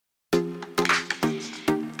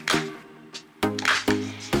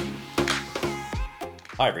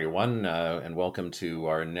Hi, everyone, and welcome to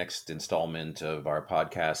our next installment of our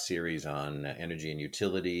podcast series on energy and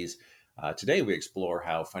utilities. Today, we explore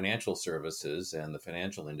how financial services and the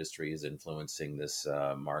financial industry is influencing this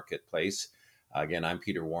marketplace. Again, I'm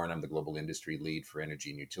Peter Warren. I'm the Global Industry Lead for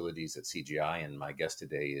Energy and Utilities at CGI, and my guest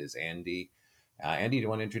today is Andy. Andy, do you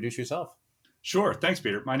want to introduce yourself? Sure. Thanks,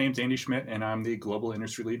 Peter. My name's Andy Schmidt, and I'm the Global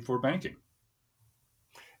Industry Lead for Banking.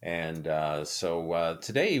 And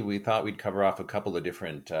today we thought we'd cover off a couple of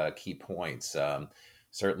different key points.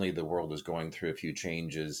 Certainly, the world is going through a few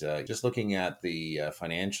changes. Just looking at the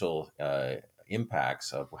financial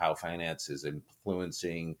impacts of how finance is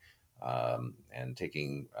influencing and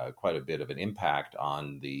taking quite a bit of an impact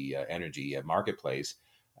on the energy marketplace.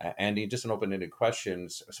 Andy, just an open-ended question,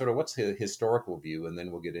 sort of what's the historical view, and then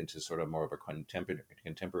we'll get into sort of more of a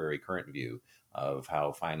contemporary current view of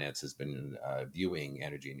how finance has been viewing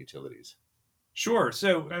energy and utilities. Sure.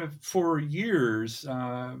 So for years,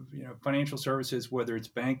 financial services, whether it's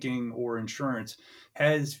banking or insurance,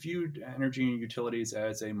 has viewed energy and utilities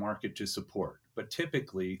as a market to support, but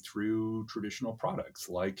typically through traditional products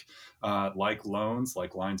like loans,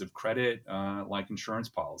 like lines of credit, like insurance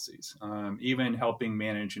policies, even helping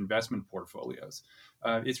manage investment portfolios.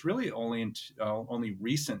 It's really only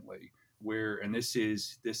recently where, and this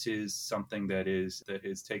is something that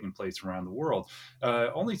has taken place around the world,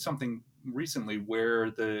 only something recently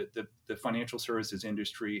where the financial services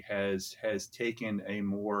industry has taken a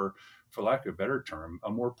more, for lack of a better term,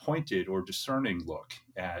 a more pointed or discerning look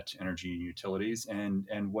at energy and utilities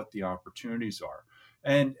and what the opportunities are.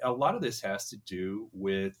 And a lot of this has to do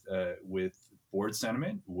with board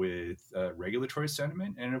sentiment, with regulatory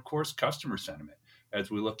sentiment, and of course customer sentiment, as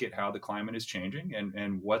we look at how the climate is changing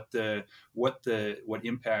and what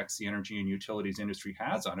impacts the energy and utilities industry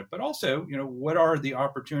has on it, but also, what are the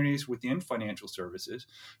opportunities within financial services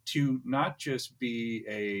to not just be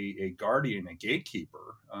a guardian, a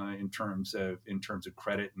gatekeeper in terms of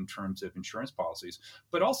credit, in terms of insurance policies,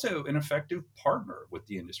 but also an effective partner with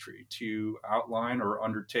the industry to outline or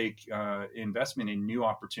undertake investment in new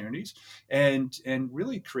opportunities and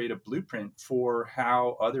really create a blueprint for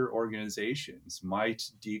how other organizations might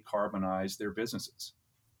decarbonize their businesses.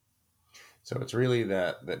 So it's really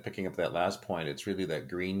that picking up that last point, it's really that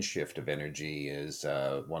green shift of energy is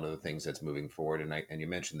one of the things that's moving forward. And you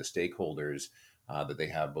mentioned the stakeholders that they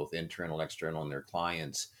have, both internal, external, and their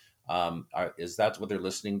clients. Is that what they're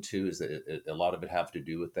listening to? Is that a lot of it have to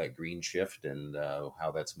do with that green shift and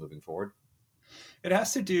how that's moving forward? It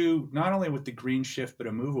has to do not only with the green shift, but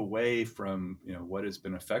a move away from what has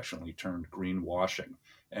been affectionately termed greenwashing.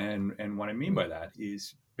 And what I mean by that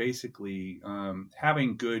is basically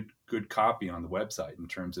having good copy on the website in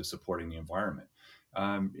terms of supporting the environment.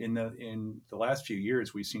 In the last few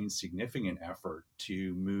years, we've seen significant effort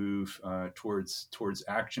to move towards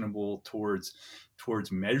actionable, towards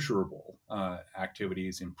measurable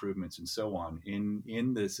activities, improvements, and so on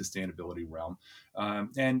in the sustainability realm.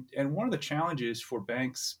 And one of the challenges for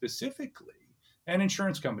banks specifically, and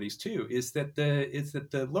insurance companies too, is that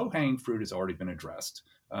the low hanging fruit has already been addressed.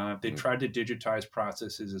 They tried to digitize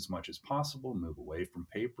processes as much as possible, move away from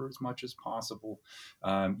paper as much as possible,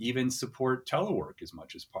 even support telework as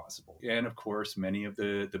much as possible. And of course, many of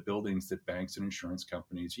the buildings that banks and insurance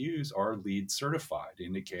companies use are LEED certified,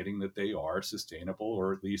 indicating that they are sustainable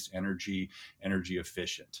or at least energy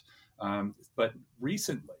efficient. But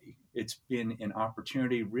recently, it's been an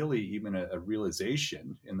opportunity, really even a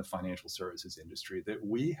realization in the financial services industry that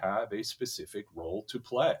we have a specific role to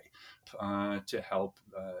play to help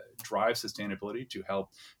drive sustainability, to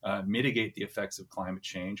help mitigate the effects of climate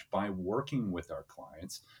change by working with our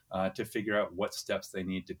clients to figure out what steps they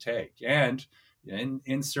need to take. And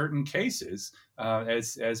in certain cases,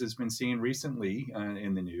 as has been seen recently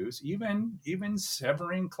in the news, even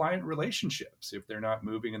severing client relationships if they're not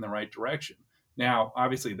moving in the right direction. Now,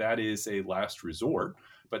 obviously, that is a last resort,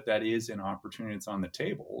 but that is an opportunity that's on the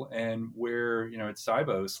table. And where, at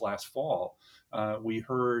Sibos last fall, we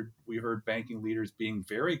heard banking leaders being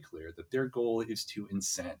very clear that their goal is to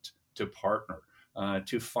incent, to partner,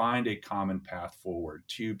 to find a common path forward,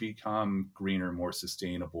 to become greener, more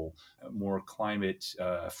sustainable, more climate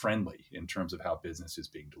friendly in terms of how business is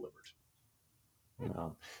being delivered.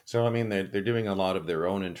 So, I mean, they're doing a lot of their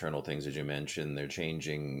own internal things, as you mentioned. They're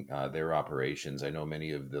changing their operations. I know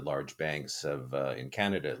many of the large banks have, in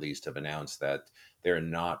Canada at least, have announced that they're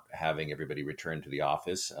not having everybody return to the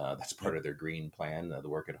office. That's part of their green plan, the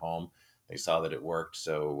work at home. They saw that it worked,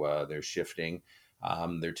 so they're shifting.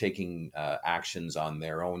 They're taking actions on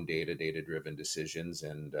their own data-driven decisions,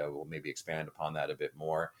 and we'll maybe expand upon that a bit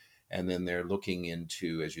more. And then they're looking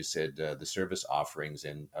into, as you said, the service offerings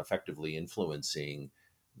and effectively influencing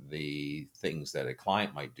the things that a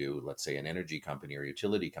client might do, let's say an energy company or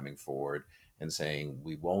utility coming forward and saying,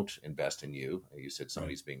 we won't invest in you. You said Right.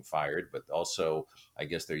 somebody's being fired, but also I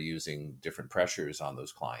guess they're using different pressures on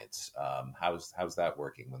those clients. How's that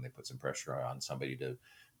working when they put some pressure on somebody to,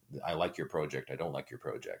 I like your project, I don't like your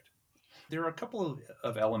project? There are a couple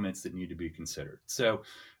of elements that need to be considered. So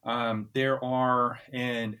there are,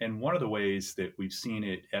 and one of the ways that we've seen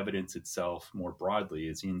it evidence itself more broadly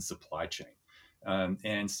is in supply chain.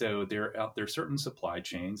 And so there are certain supply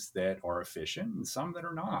chains that are efficient and some that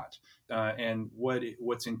are not. And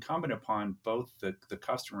what's incumbent upon both the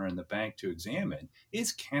customer and the bank to examine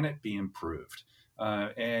is, can it be improved?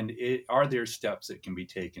 Are there steps that can be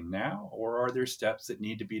taken now, or are there steps that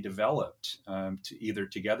need to be developed to either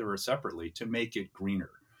together or separately to make it greener?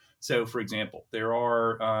 So, for example, there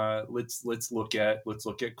are let's look at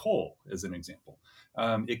coal as an example.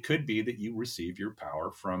 It could be that you receive your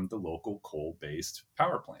power from the local coal-based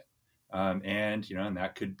power plant. And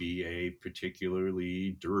that could be a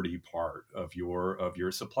particularly dirty part of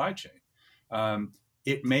your supply chain. Um,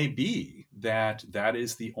 it may be that that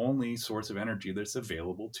is the only source of energy that's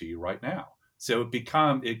available to you right now. So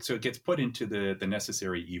it gets put into the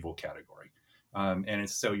necessary evil category,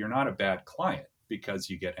 so you're not a bad client because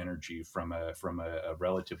you get energy from a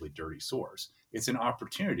relatively dirty source. It's an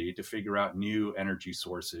opportunity to figure out new energy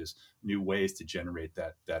sources, new ways to generate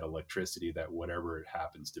that electricity, that whatever it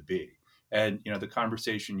happens to be. And the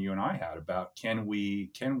conversation you and I had about, can we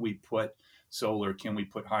put solar, can we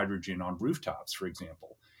put hydrogen on rooftops, for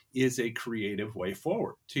example, is a creative way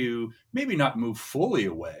forward to maybe not move fully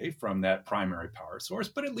away from that primary power source,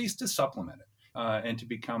 but at least to supplement it. And to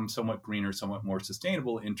become somewhat greener, somewhat more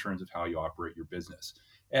sustainable in terms of how you operate your business.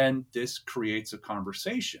 And this creates a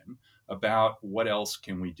conversation about, what else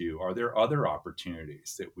can we do? Are there other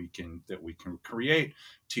opportunities that we can create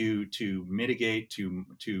to mitigate,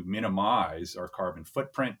 to minimize our carbon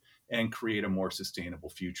footprint and create a more sustainable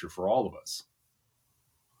future for all of us?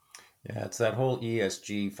 Yeah, it's that whole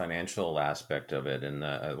ESG financial aspect of it. And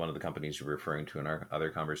one of the companies you're referring to in our other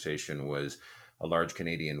conversation was a large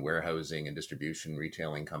Canadian warehousing and distribution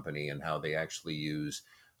retailing company, and how they actually use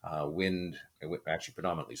wind, actually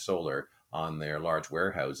predominantly solar, on their large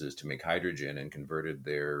warehouses to make hydrogen, and converted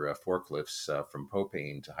their forklifts from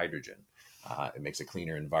propane to hydrogen. It makes a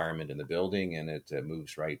cleaner environment in the building, and it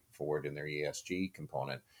moves right forward in their ESG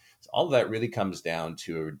component. So all of that really comes down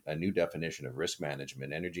to a new definition of risk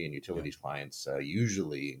management. Energy and Yeah. utilities clients,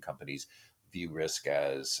 usually in companies, view risk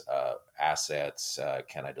as assets.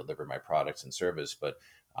 Can I deliver my products and service? But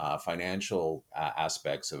financial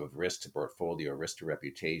aspects of risk to portfolio, risk to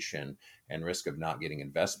reputation, and risk of not getting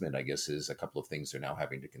investment, I guess, is a couple of things they're now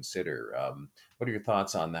having to consider. What are your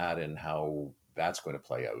thoughts on that, and how that's going to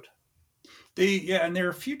play out? And there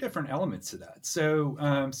are a few different elements to that.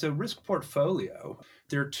 So risk portfolio,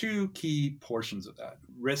 there are two key portions of that.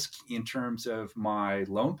 Risk in terms of my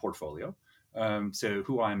loan portfolio, so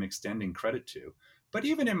who I'm extending credit to, but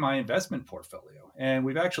even in my investment portfolio. And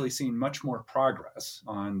we've actually seen much more progress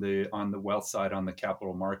on the wealth side, on the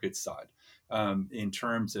capital markets side, in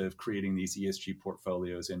terms of creating these ESG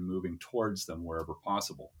portfolios and moving towards them wherever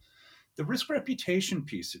possible. The risk reputation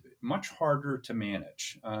piece of it, much harder to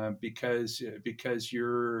manage, because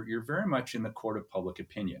you're very much in the court of public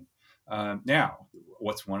opinion. Now,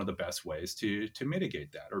 what's one of the best ways to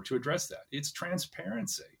mitigate that or to address that? It's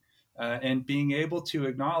transparency, and being able to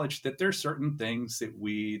acknowledge that there's certain things that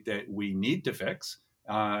we need to fix,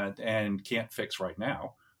 and can't fix right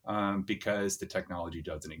now. Because the technology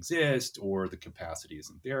doesn't exist or the capacity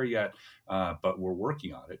isn't there yet, but we're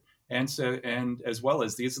working on it. And as well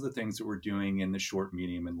as, these are the things that we're doing in the short,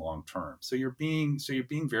 medium, and long term. So you're being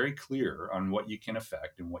very clear on what you can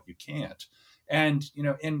affect and what you can't. And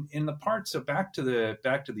in the part, so back to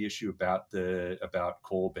the issue about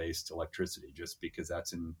coal-based electricity, just because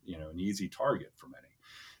that's an easy target for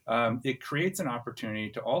many. It creates an opportunity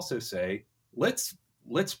to also say, let's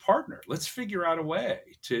partner, let's figure out a way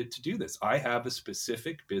to do this. I have a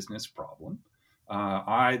specific business problem.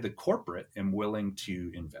 I, the corporate, am willing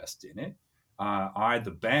to invest in it. I,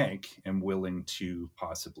 the bank, am willing to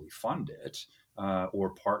possibly fund it, or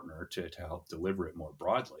partner to help deliver it more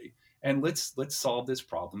broadly. And let's solve this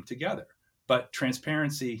problem together. But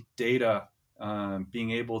transparency, data,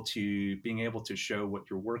 being able to show what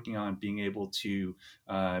you're working on, being able to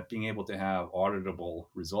have auditable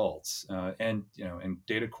results, and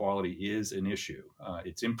data quality is an issue.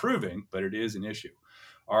 It's improving, but it is an issue,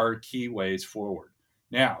 are key ways forward.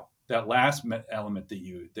 Now, that last element that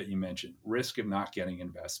you mentioned, risk of not getting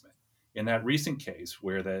investment. In that recent case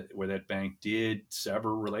where that bank did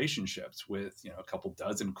sever relationships with a couple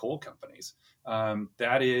dozen coal companies,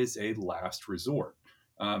 that is a last resort.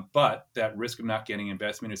 But that risk of not getting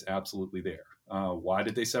investment is absolutely there. Why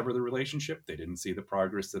did they sever the relationship? They didn't see the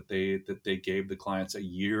progress that they gave the clients a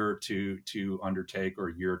year to undertake or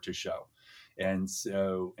a year to show. And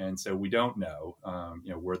so we don't know,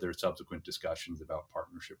 were there subsequent discussions about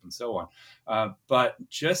partnership and so on. But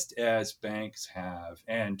just as banks have,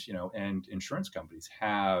 and insurance companies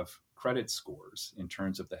have credit scores in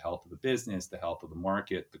terms of the health of the business, the health of the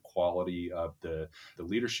market, the quality of the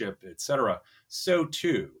leadership, et cetera, so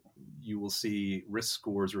too you will see risk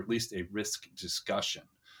scores, or at least a risk discussion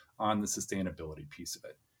on the sustainability piece of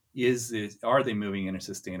it. Are they moving in a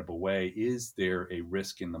sustainable way? Is there a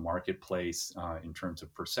risk in the marketplace in terms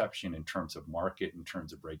of perception, in terms of market, in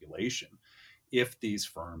terms of regulation, if these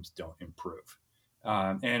firms don't improve?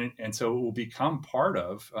 And so it will become part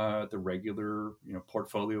of the regular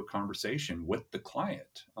portfolio conversation with the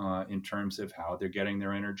client in terms of how they're getting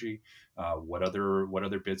their energy, what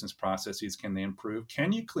other business processes can they improve?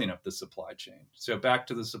 Can you clean up the supply chain? So back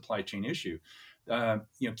to the supply chain issue,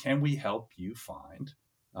 can we help you find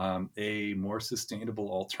a more sustainable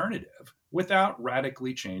alternative without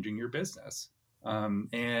radically changing your business?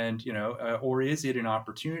 Or is it an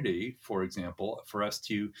opportunity, for example, for us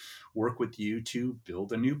to work with you to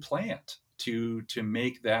build a new plant to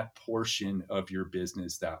make that portion of your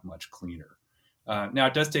business that much cleaner? Now,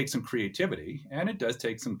 it does take some creativity and it does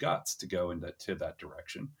take some guts to go into that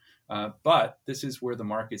direction. But this is where the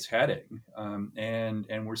market's heading,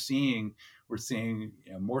 and we're seeing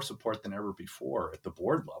more support than ever before at the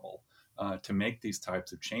board level to make these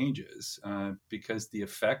types of changes because the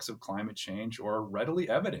effects of climate change are readily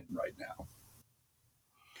evident right now.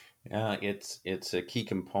 Yeah, it's a key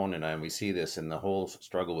component, and we see this in the whole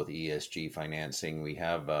struggle with ESG financing. We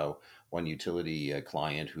have one utility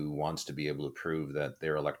client who wants to be able to prove that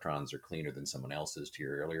their electrons are cleaner than someone else's, to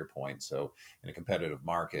your earlier point. So in a competitive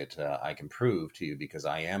market, I can prove to you, because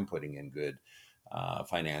I am putting in good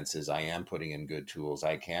finances, I am putting in good tools,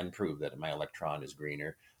 I can prove that my electron is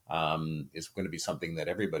greener. Is going to be something that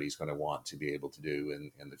everybody's going to want to be able to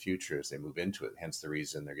do in the future as they move into it. Hence the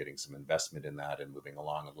reason they're getting some investment in that and moving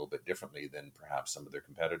along a little bit differently than perhaps some of their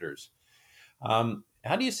competitors.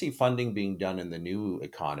 How do you see funding being done in the new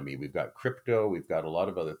economy? We've got crypto, we've got a lot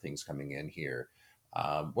of other things coming in here.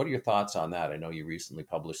 What are your thoughts on that? I know you recently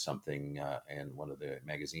published something in one of the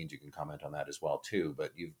magazines. You can comment on that as well too.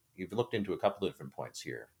 But you've looked into a couple of different points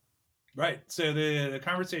here. Right. So the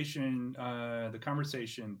conversation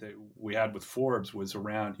that we had with Forbes was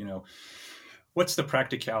around, what's the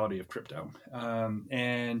practicality of crypto?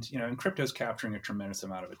 And crypto is capturing a tremendous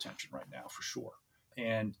amount of attention right now, for sure.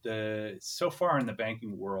 And so far in the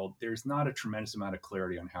banking world, there's not a tremendous amount of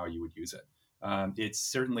clarity on how you would use it. It's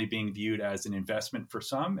certainly being viewed as an investment for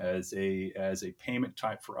some, as a payment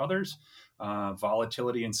type for others.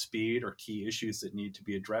 Volatility and speed are key issues that need to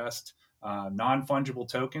be addressed. Non-fungible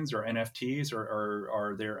tokens, or NFTs,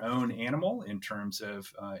 are their own animal in terms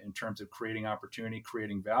of creating opportunity,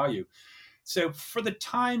 creating value. So for the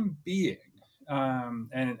time being,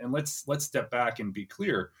 and let's step back and be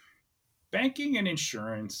clear, banking and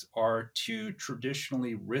insurance are two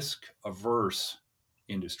traditionally risk-averse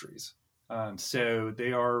industries. So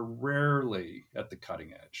they are rarely at the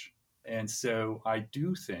cutting edge. And so I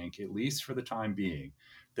do think, at least for the time being,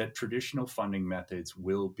 that traditional funding methods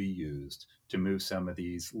will be used to move some of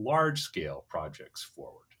these large-scale projects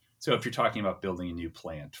forward. So if you're talking about building a new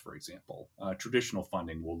plant, for example, traditional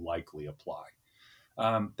funding will likely apply.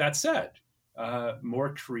 That said,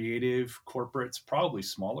 more creative corporates, probably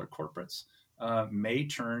smaller corporates, may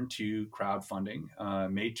turn to crowdfunding,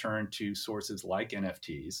 may turn to sources like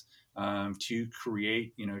NFTs to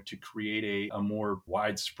create a more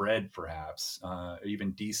widespread, perhaps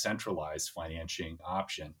even decentralized financing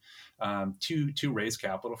option to raise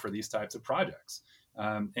capital for these types of projects.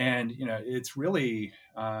 And it's really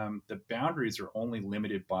the boundaries are only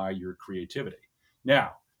limited by your creativity.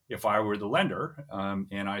 Now, if I were the lender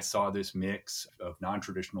and I saw this mix of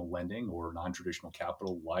non-traditional lending or non-traditional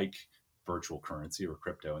capital like virtual currency or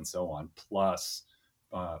crypto and so on, plus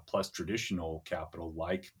traditional capital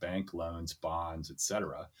like bank loans, bonds,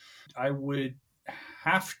 etc., I would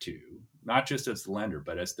have to, not just as the lender,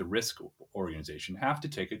 but as the risk organization, have to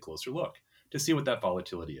take a closer look to see what that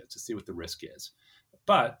volatility is, to see what the risk is.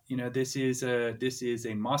 But this is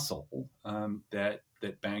a muscle that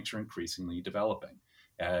banks are increasingly developing.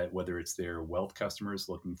 Whether it's their wealth customers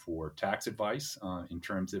looking for tax advice in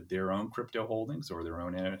terms of their own crypto holdings or their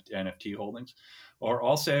own NFT holdings, or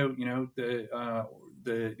also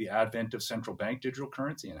the advent of central bank digital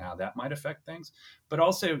currency and how that might affect things, but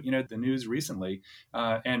also, the news recently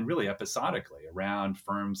and really episodically around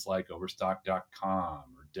firms like Overstock.com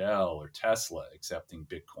or Dell or Tesla accepting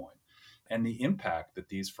Bitcoin, and the impact that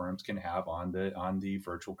these firms can have on the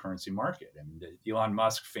virtual currency market. And Elon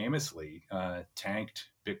Musk famously tanked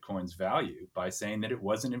Bitcoin's value by saying that it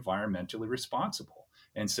wasn't environmentally responsible,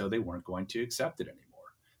 and so they weren't going to accept it anymore.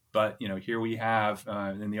 But here we have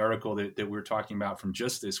in the article that we're talking about from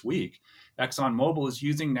just this week, ExxonMobil is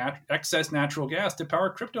using excess natural gas to power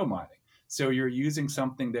crypto mining. So you're using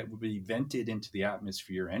something that would be vented into the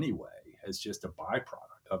atmosphere anyway as just a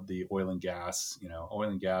byproduct of the oil and gas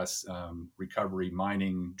recovery,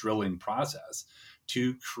 mining, drilling process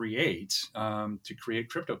to create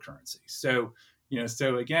cryptocurrency. So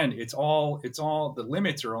so again, it's all the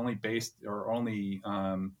limits are only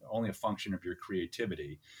only a function of your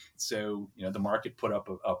creativity. So the market put up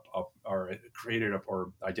or created up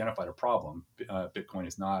or identified a problem. Bitcoin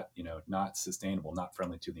is not sustainable, not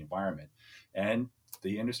friendly to the environment, and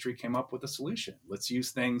the industry came up with a solution. Let's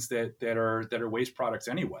use things that are waste products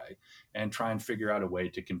anyway, and try and figure out a way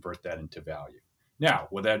to convert that into value. Now,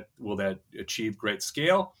 will that achieve great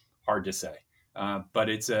scale? Hard to say. But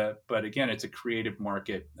again, it's a creative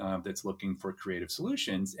market that's looking for creative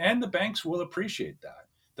solutions, and the banks will appreciate that.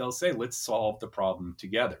 They'll say, "Let's solve the problem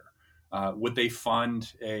together." Would they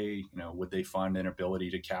fund an ability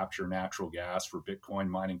to capture natural gas for Bitcoin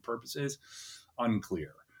mining purposes?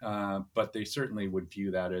 Unclear. But they certainly would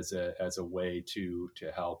view that as a way to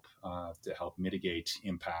help mitigate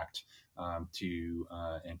impact and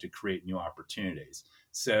to create new opportunities.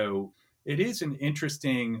 So it is an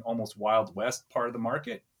interesting, almost Wild West part of the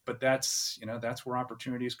market, but that's where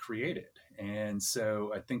opportunity is created. And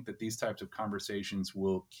so I think that these types of conversations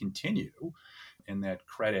will continue, and that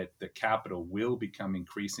capital will become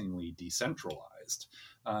increasingly decentralized.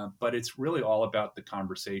 But it's really all about the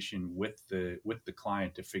conversation with the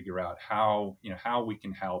client to figure out how we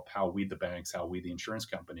can help, how we, the banks, how we, the insurance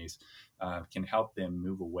companies, can help them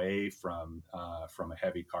move away from a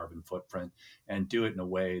heavy carbon footprint, and do it in a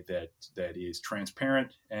way that is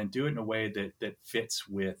transparent, and do it in a way that fits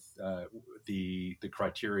with the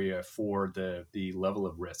criteria for the level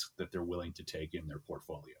of risk that they're willing to take in their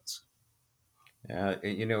portfolios. While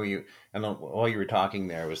you were talking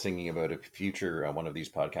there, I was thinking about a future one of these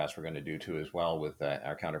podcasts we're going to do too as well with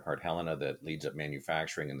our counterpart Helena that leads up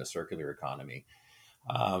manufacturing and the circular economy.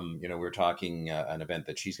 We're talking an event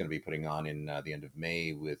that she's going to be putting on in the end of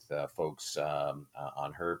May with folks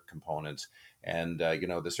on her components, and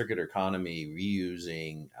the circular economy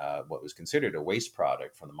reusing what was considered a waste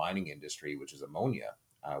product from the mining industry, which is ammonia,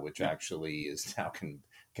 which actually is now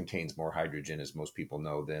contains more hydrogen, as most people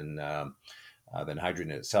know, than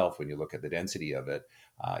hydrogen itself. When you look at the density of it,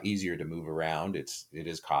 easier to move around. It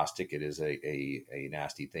is caustic. It is a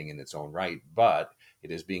nasty thing in its own right, but it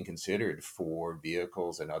is being considered for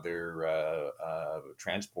vehicles and other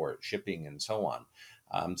transport, shipping, and so on.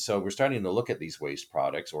 So we're starting to look at these waste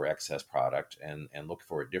products or excess product and look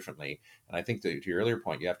for it differently. And I think that to your earlier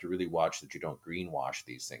point, you have to really watch that you don't greenwash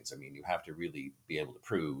these things. I mean, you have to really be able to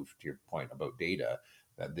prove, to your point about data,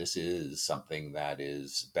 that this is something that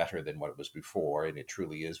is better than what it was before, and it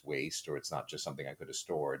truly is waste, or it's not just something I could have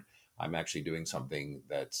stored. I'm actually doing something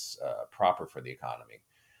that's proper for the economy.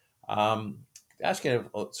 Asking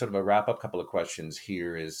sort of a wrap-up couple of questions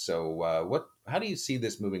here is, so how do you see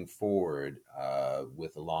this moving forward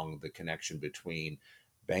along the connection between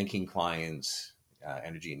banking clients,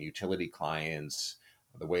 energy and utility clients,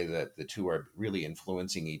 the way that the two are really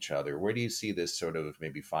influencing each other? Where do you see this sort of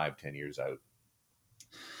maybe 5-10 years out?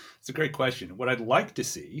 It's a great question. What I'd like to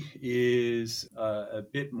see is a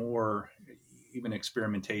bit more even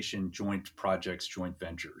experimentation, joint projects, joint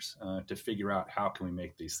ventures to figure out how can we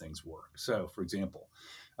make these things work. So, for example,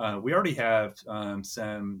 we already have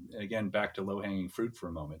some, again, back to low-hanging fruit for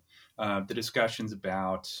a moment, the discussions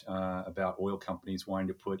about oil companies wanting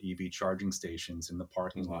to put EV charging stations in the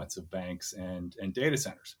parking lots of banks and data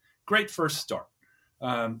centers. Great first start.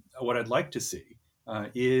 What I'd like to see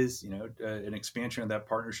is an expansion of that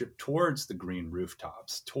partnership towards the green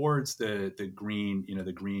rooftops, towards the green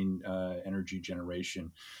energy generation,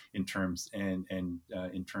 in terms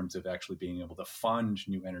of actually being able to fund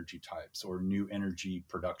new energy types or new energy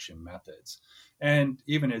production methods, and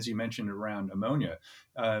even as you mentioned around ammonia,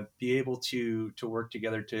 be able to work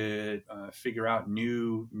together to figure out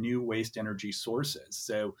new waste energy sources.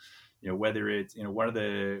 So, whether it's one of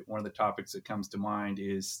the topics that comes to mind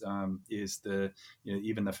is the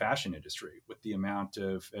even the fashion industry, with the amount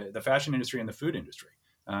of the fashion industry and the food industry,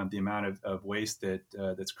 the amount of waste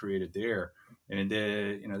that's created there, And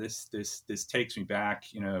this takes me back,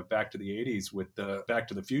 back to the '80s with the Back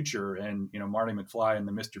to the Future and Marty McFly and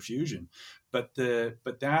the Mr. Fusion. But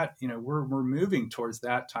that we're moving towards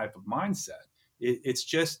that type of mindset. It's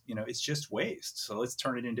just waste. So let's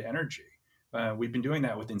turn it into energy. We've been doing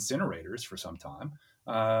that with incinerators for some time,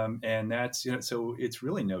 and that's so it's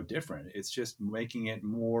really no different. It's just making it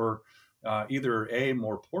more either A,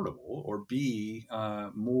 more portable, or B,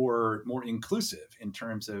 more inclusive in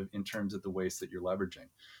terms of the waste that you're leveraging.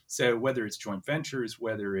 So whether it's joint ventures,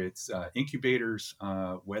 whether it's incubators,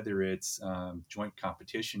 whether it's joint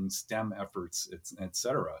competition, STEM efforts, et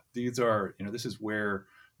cetera, these are this is where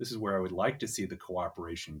I would like to see the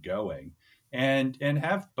cooperation going, and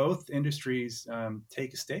have both industries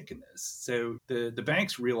take a stake in this. So the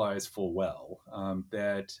banks realize full well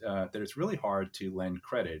that it's really hard to lend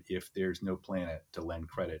credit if there's no planet to lend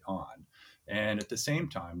credit on. And at the same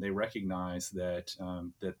time, they recognize that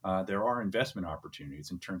there are investment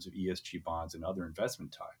opportunities in terms of ESG bonds and other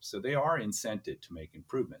investment types. So they are incented to make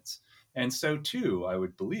improvements. And so, too, I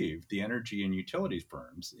would believe the energy and utilities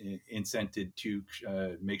firms incented to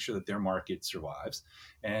make sure that their market survives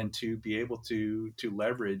and to be able to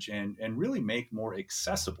leverage and really make more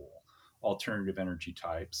accessible alternative energy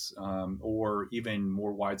types, or even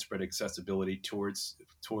more widespread accessibility towards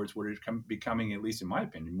what is becoming, at least in my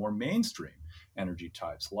opinion, more mainstream energy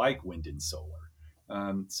types like wind and solar.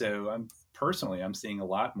 So I'm seeing a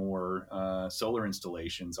lot more solar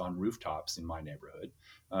installations on rooftops in my neighborhood,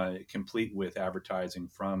 complete with advertising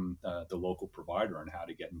from the local provider on how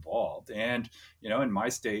to get involved. And in my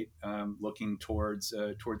state, looking towards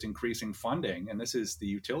increasing funding, and this is the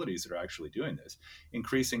utilities that are actually doing this,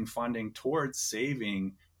 increasing funding towards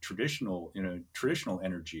saving traditional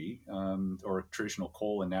energy, or traditional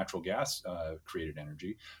coal and natural gas created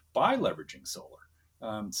energy by leveraging solar.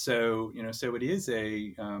 So it is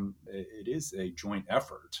a joint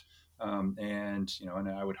effort, and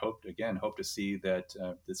I would hope to see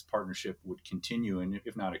that this partnership would continue, and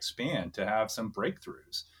if not expand, to have some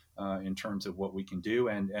breakthroughs in terms of what we can do,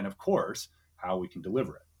 and of course how we can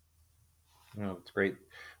deliver it. Oh, it's great.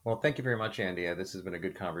 Well, thank you very much, Andy. This has been a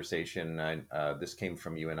good conversation. This came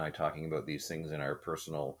from you and I talking about these things in our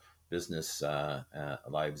personal business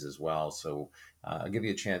lives as well. So I'll give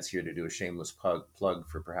you a chance here to do a shameless plug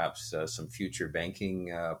for perhaps some future banking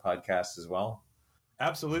podcasts as well.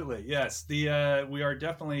 Absolutely, yes. We are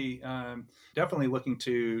definitely looking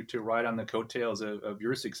to ride on the coattails of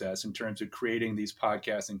your success in terms of creating these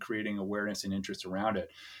podcasts and creating awareness and interest around it.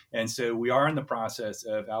 And so we are in the process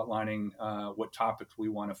of outlining what topics we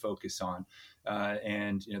want to focus on,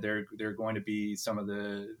 and they're going to be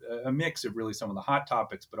a mix of really some of the hot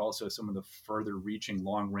topics, but also some of the further reaching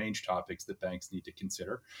long range topics that banks need to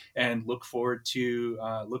consider. And look forward to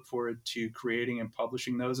creating and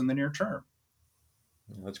publishing those in the near term.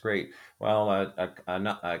 That's great. Well,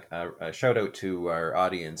 a shout out to our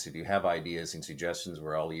audience. If you have ideas and suggestions,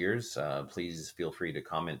 we're all ears. Please feel free to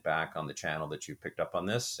comment back on the channel that you picked up on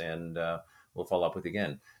this, and we'll follow up with you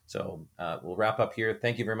again. So we'll wrap up here.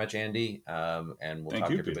 Thank you very much, Andy, and we'll talk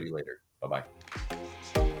to everybody later. Bye-bye.